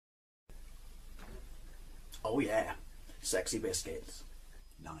Oh yeah, sexy biscuits.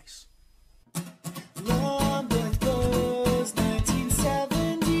 Nice. London Blues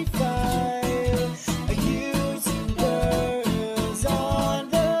 1975. A YouTuber's on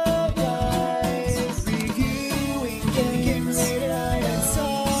the rise. Reviewing games late at night and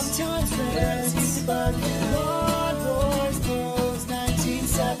sometimes friends used to bug him. London Boys Blues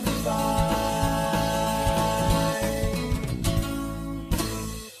 1975.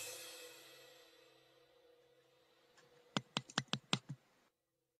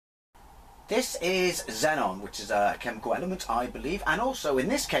 This is Xenon, which is a chemical element, I believe, and also, in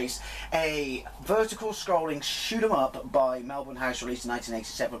this case, a vertical scrolling shoot 'em up by Melbourne House, released in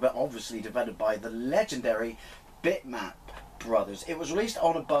 1987, but obviously developed by the legendary Bitmap brothers. It was released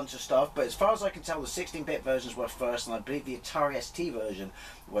on a bunch of stuff, but as far as I can tell, the 16-bit versions were first, and I believe the Atari ST version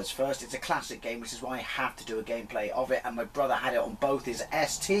was first. It's a classic game, which is why I have to do a gameplay of it, and my brother had it on both his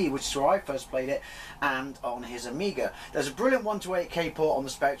ST, which is where I first played it, and on his Amiga. There's a brilliant 128K port on the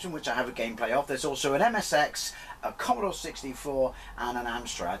Spectrum, which I have a gameplay of. There's also an MSX, a Commodore 64, and an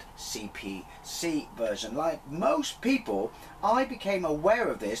Amstrad CPC version. Like most people, I became aware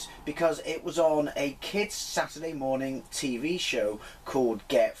of this because it was on a kids' Saturday morning TV show called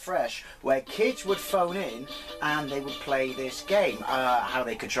Get Fresh, where kids would phone in and they would play this game. How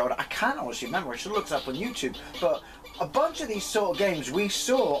they controlled it, I can't honestly remember. I should look it up on YouTube, but a bunch of these sort of games we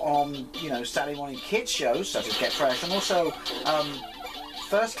saw on, you know, Saturday morning kids shows such as Get Fresh, and also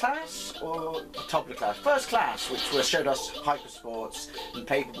First Class, or Top of the Class? First Class, which showed us Hypersports and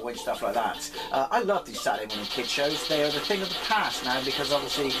Paperboy and stuff like that. I love these Saturday morning kids shows. They are the thing of the past now, because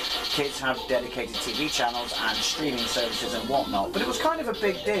obviously kids have dedicated TV channels and streaming services and whatnot, but it was kind of a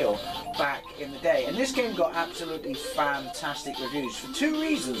big deal back in the day, and this game got absolutely fantastic reviews for two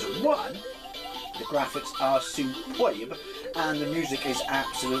reasons. One, the graphics are superb, and the music is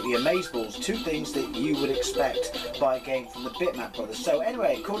absolutely amazeballs. Two things that you would expect by a game from the Bitmap brothers. So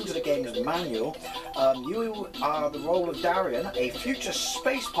anyway, according to the game's manual, you are the role of Darian, a future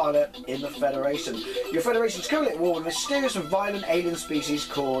space pilot in the Federation. Your Federation is currently at war with a mysterious and violent alien species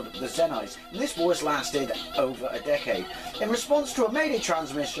called the Xenites, and this war has lasted over a decade. In response to a Mayday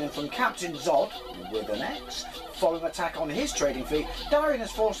transmission from Captain Zod, with an X, following attack on his trading fleet, Darian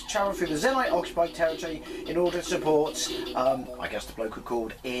is forced to travel through the Xenite-occupied territory in order to support, I guess the bloke who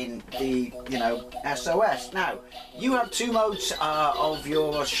called in the, you know, SOS. Now, you have two modes of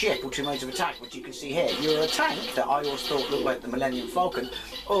your ship, or two modes of attack, which you can see here. You're a tank that I always thought looked like the Millennium Falcon,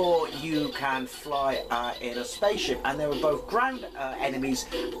 or you can fly in a spaceship, and there are both ground enemies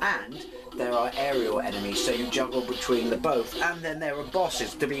and there are aerial enemies, so you juggle between the both. And then there are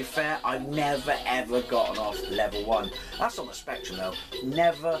bosses. To be fair, I've never ever gotten off level 1. That's on the Spectrum though.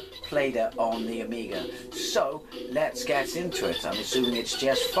 Never played it on the Amiga. So let's get into it. I'm assuming it's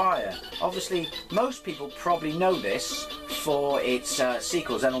just fire. Obviously, most people probably know this for its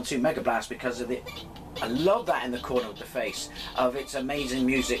sequel, Xenon 2 Mega Blast, because of it. I love that in the corner of the face of its amazing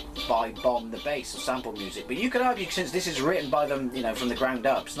music by Bomb the Bass, sample music. But you could argue, since this is written by them, you know, from the ground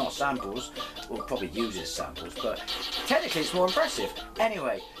up, it's not samples. Well, probably uses samples, but technically it's more impressive.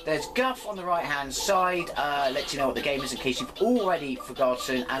 Anyway, there's Guff on the right hand side, lets you know what the game is in case you've already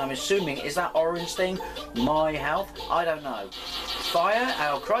forgotten, and I'm assuming, is that orange thing my health? I don't know. Fire?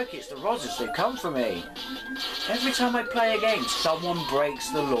 Oh crikey, it's the Rozzers, they've come for me. Every time I play a game, someone breaks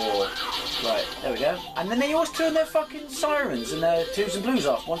the law. Right, there we go. And then they always turn their fucking sirens and their twos and blues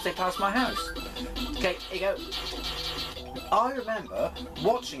off once they pass my house. Okay, here you go. I remember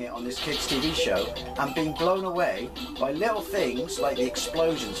watching it on this kids' TV show and being blown away by little things like the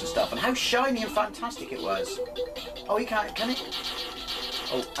explosions and stuff, and how shiny and fantastic it was. Oh, he can't, can he?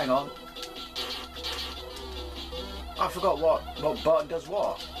 Oh, hang on. I forgot what button does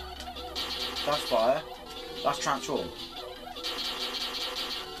what. That's fire. That's transform.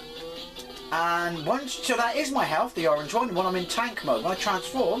 And once, so that is my health, the orange one, when I'm in tank mode. When I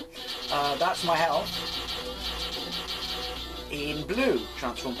transform, that's my health. In blue,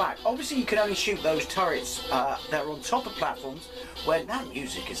 transform back. Obviously you can only shoot those turrets that are on top of platforms, when that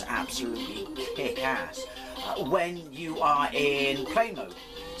music is absolutely kick-ass, when you are in play mode.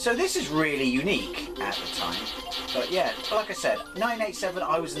 So this is really unique at the time. But yeah, like I said, 987,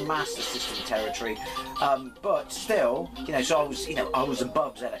 I was in Master System territory, but still, you know, so I was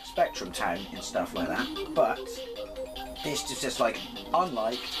above ZX Spectrum town and stuff like that. But this is just like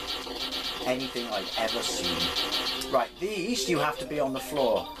unlike anything I've ever seen. Right, these you have to be on the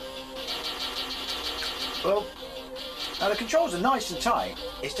floor. Well, now the controls are nice and tight.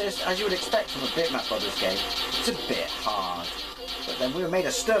 It's just, as you would expect from a Bitmap Brothers game, it's a bit hard. But then we were made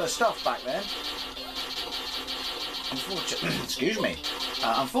of sterler stuff back then. Unfortunately, excuse me.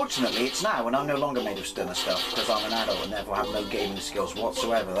 Unfortunately, it's now, and I'm no longer made of stunner stuff because I'm an adult and therefore have no gaming skills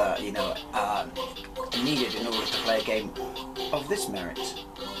whatsoever that, you know, needed in order to play a game of this merit.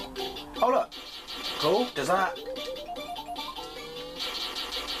 Oh look, cool, does that?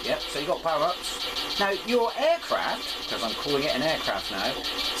 Yep, so you got power-ups. Now, your aircraft, because I'm calling it an aircraft now,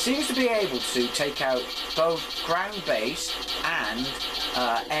 seems to be able to take out both ground-based and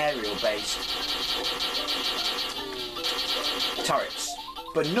aerial-based turrets,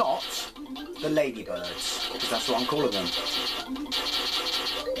 but not the ladybirds, because that's what I'm calling them.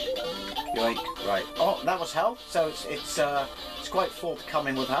 Yoink, right. Oh, that was health, so it's quite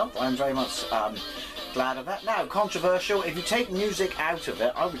forthcoming with health. I'm very much glad of that. Now, controversial, if you take music out of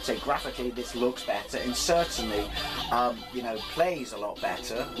it, I would say graphically this looks better and certainly, you know, plays a lot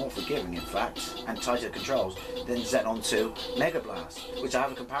better, more forgiving in fact, and tighter controls than Xenon 2 Mega Blast, which I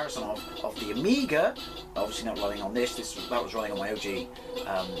have a comparison of the Amiga, obviously not running on this, that was running on my OG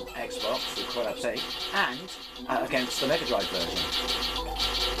Xbox, with quite upsetting, and against the Mega Drive version,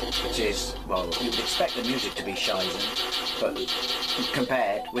 which is, well, you would expect the music to be shizen, but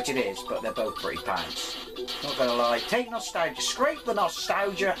compared, which it is, but they're both pretty pants. Not gonna lie, take nostalgia, scrape the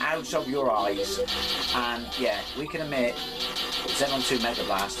nostalgia out of your eyes, and yeah, we can admit Xenon 2 Mega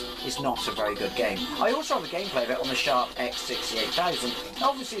Blast is not a very good game. I also have a gameplay of it on the Sharp X68000.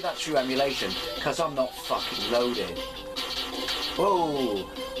 Obviously that's through emulation, because I'm not fucking loaded. Whoa!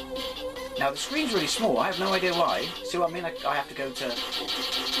 Now the screen's really small, I have no idea why. See what I mean? I have to go to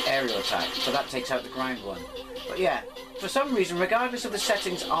aerial attack, so that takes out the ground one. But yeah, for some reason, regardless of the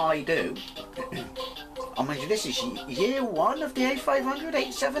settings I do, I mean, this is year one of the A500,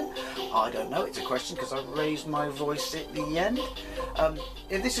 87? I don't know, it's a question because I raised my voice at the end.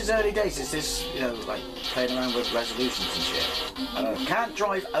 If this is early days, is this, you know, like playing around with resolutions and shit? Can't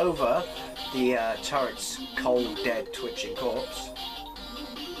drive over the turret's cold, dead, twitching corpse.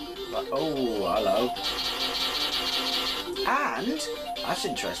 But, oh, hello. And, that's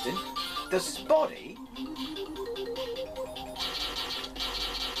interesting, this body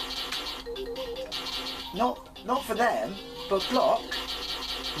not for them, but block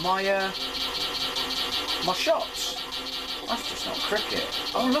my my shots. That's just not cricket.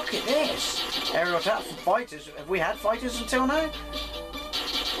 Oh, look at this. Aerial attack for fighters. Have we had fighters until now?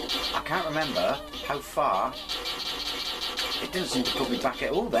 I can't remember how far. It didn't seem to put me back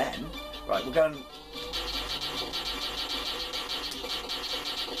at all then. Right, we're going.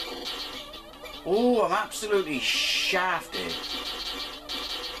 Oh, I'm absolutely shafted.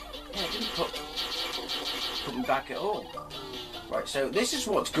 Yeah, it didn't put me back at all. Right, so this is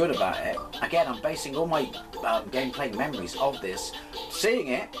what's good about it. Again, I'm basing all my gameplay memories of this, seeing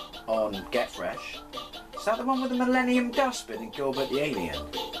it on Get Fresh. Is that the one with the Millennium Dustbin and Gilbert the Alien?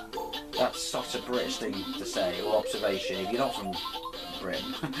 That's such a British thing to say, or observation. If you're not from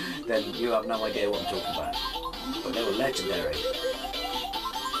Britain, then you have no idea what I'm talking about. But they were legendary.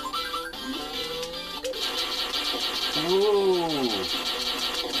 Ooh.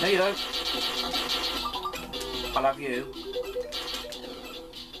 No, you don't. I'll have you.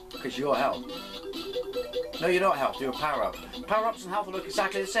 Because you're health. No, you're not health, you're a power-up. Power-ups and health will look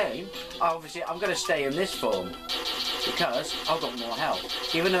exactly the same. Obviously, I'm going to stay in this form. Because I've got more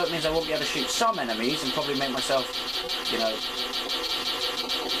health. Even though it means I won't be able to shoot some enemies and probably make myself, you know...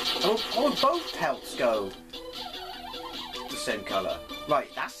 Oh, both healths go the same colour. Right,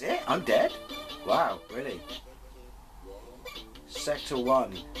 that's it? I'm dead? Wow, really? Sector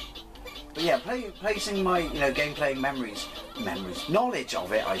 1. But yeah, placing my, you know, gameplay knowledge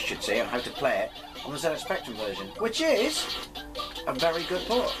of it, I should say, on how to play it on the ZX Spectrum version, which is a very good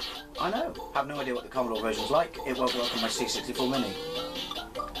port. I know. I have no idea what the Commodore version's like. It won't work on my C64 Mini.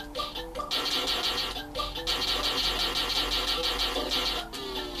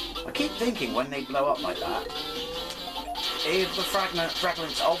 I keep thinking when they blow up like that, if the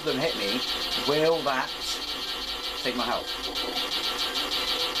fragments of them hit me, will that take my health?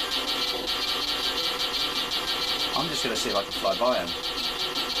 I'm just going to see if I can fly by them.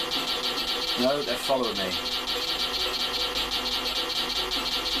 No, they're following me.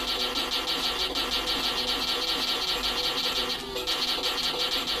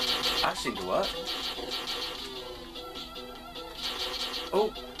 That seemed to work.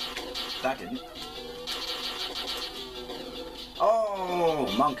 Oh, that didn't.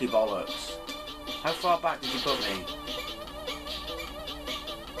 Oh, monkey bollocks. How far back did you put me?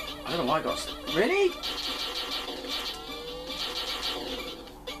 I don't know why I got... Really?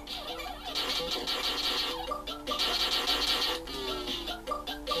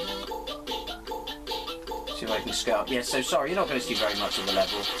 See if I can scale up. Yeah, so sorry, you're not going to see very much of the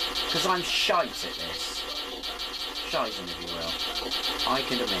level because I'm shite at this. shizing, if you will. I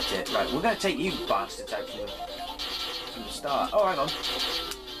can admit it. Right, we're going to take you bastards out from the start. Oh, hang on.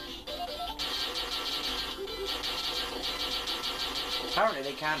 Apparently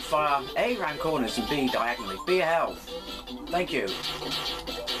they can fire A round corners and B diagonally. B a health. Thank you.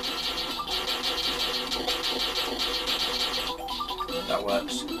 That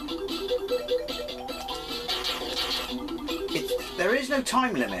works. There is no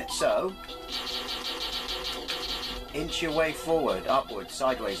time limit, so inch your way forward, upwards,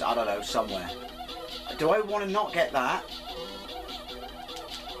 sideways, I don't know, somewhere. Do I want to not get that?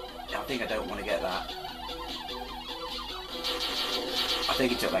 I think I don't want to get that. I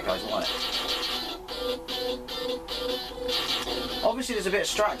think he took that guy's wallet. Obviously there's a bit of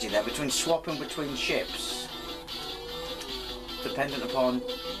strategy there between swapping between ships, dependent upon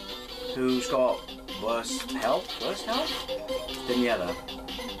who's got worse health than the other.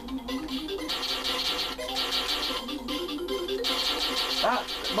 That,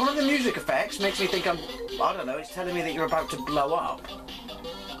 one of the music effects makes me think I don't know, it's telling me that you're about to blow up.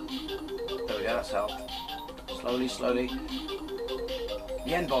 There we go, that's health. Slowly, slowly.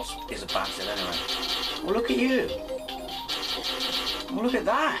 The end boss is a bastard anyway. Well, look at you. Well, look at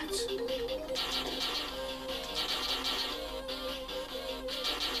that.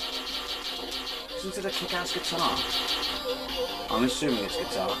 Listen to the kick-ass guitar. I'm assuming it's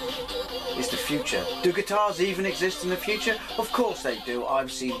guitar. It's the future. Do guitars even exist in the future? Of course they do.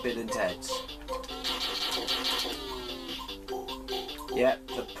 I've seen Bill and Ted's. Yep,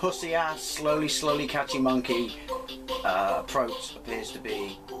 the pussy-ass, slowly catchy monkey approach appears to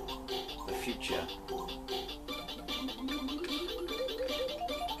be the future.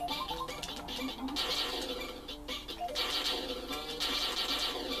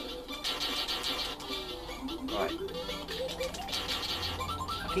 Right.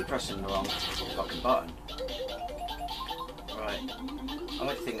 I keep pressing the wrong fucking button. Right. I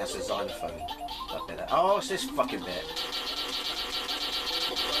like to think that's a xylophone. That bit there. Oh, it's this fucking bit.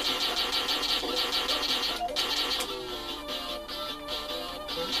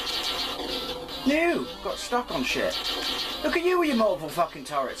 No! Got stuck on shit. Look at you with your multiple fucking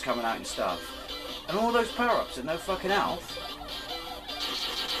turrets coming out and stuff. And all those power-ups and no fucking health.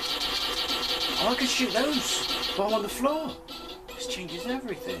 Oh, I can shoot those while I'm on the floor. This changes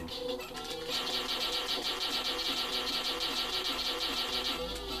everything.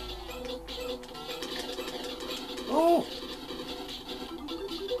 Oh!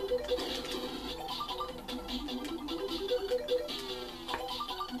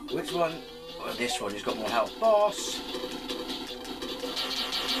 Which one? Oh, this one, he's got more health. Boss!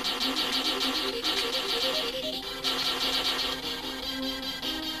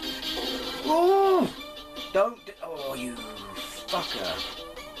 Oh! Don't... Oh, you fucker.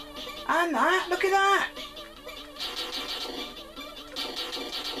 And that! Look at that!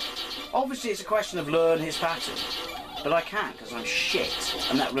 Obviously, it's a question of learn his pattern. But I can't, because I'm shit.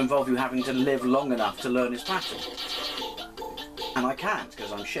 And that will involve you having to live long enough to learn his pattern. And I can't,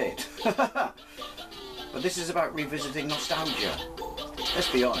 because I'm shit. But this is about revisiting nostalgia. Let's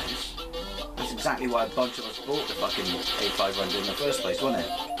be honest. That's exactly why a bunch of us bought the fucking A500 in the first place, wasn't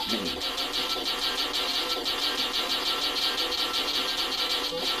it? Mini.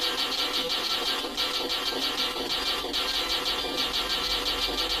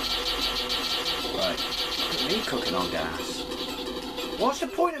 Right. Look at me cooking on gas. What's the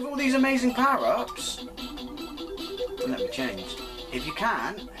point of all these amazing power-ups? Let me change. If you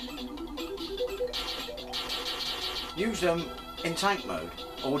can, use them in tank mode.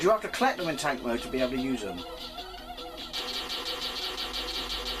 Or would you have to collect them in tank mode to be able to use them?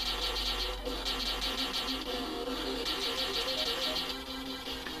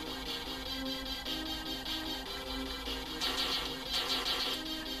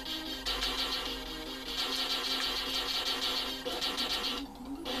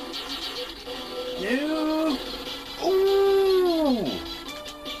 No! Ooh!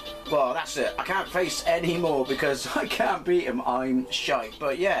 Well, that's it. I can't face any more because I can't beat him. I'm shite.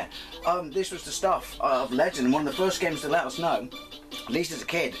 But yeah, this was the stuff of Legend, and one of the first games to let us know, at least as a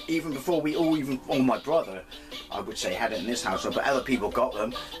kid, even before we all my brother, I would say, had it in this household, but other people got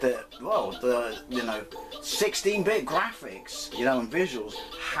them, that, well, the, you know, 16-bit graphics, you know, and visuals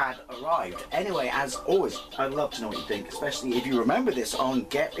had arrived. Anyway, as always, I'd love to know what you think, especially if you remember this on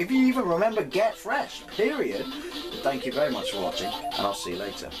if you even remember Get Fresh, period. Thank you very much for watching, and I'll see you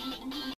later.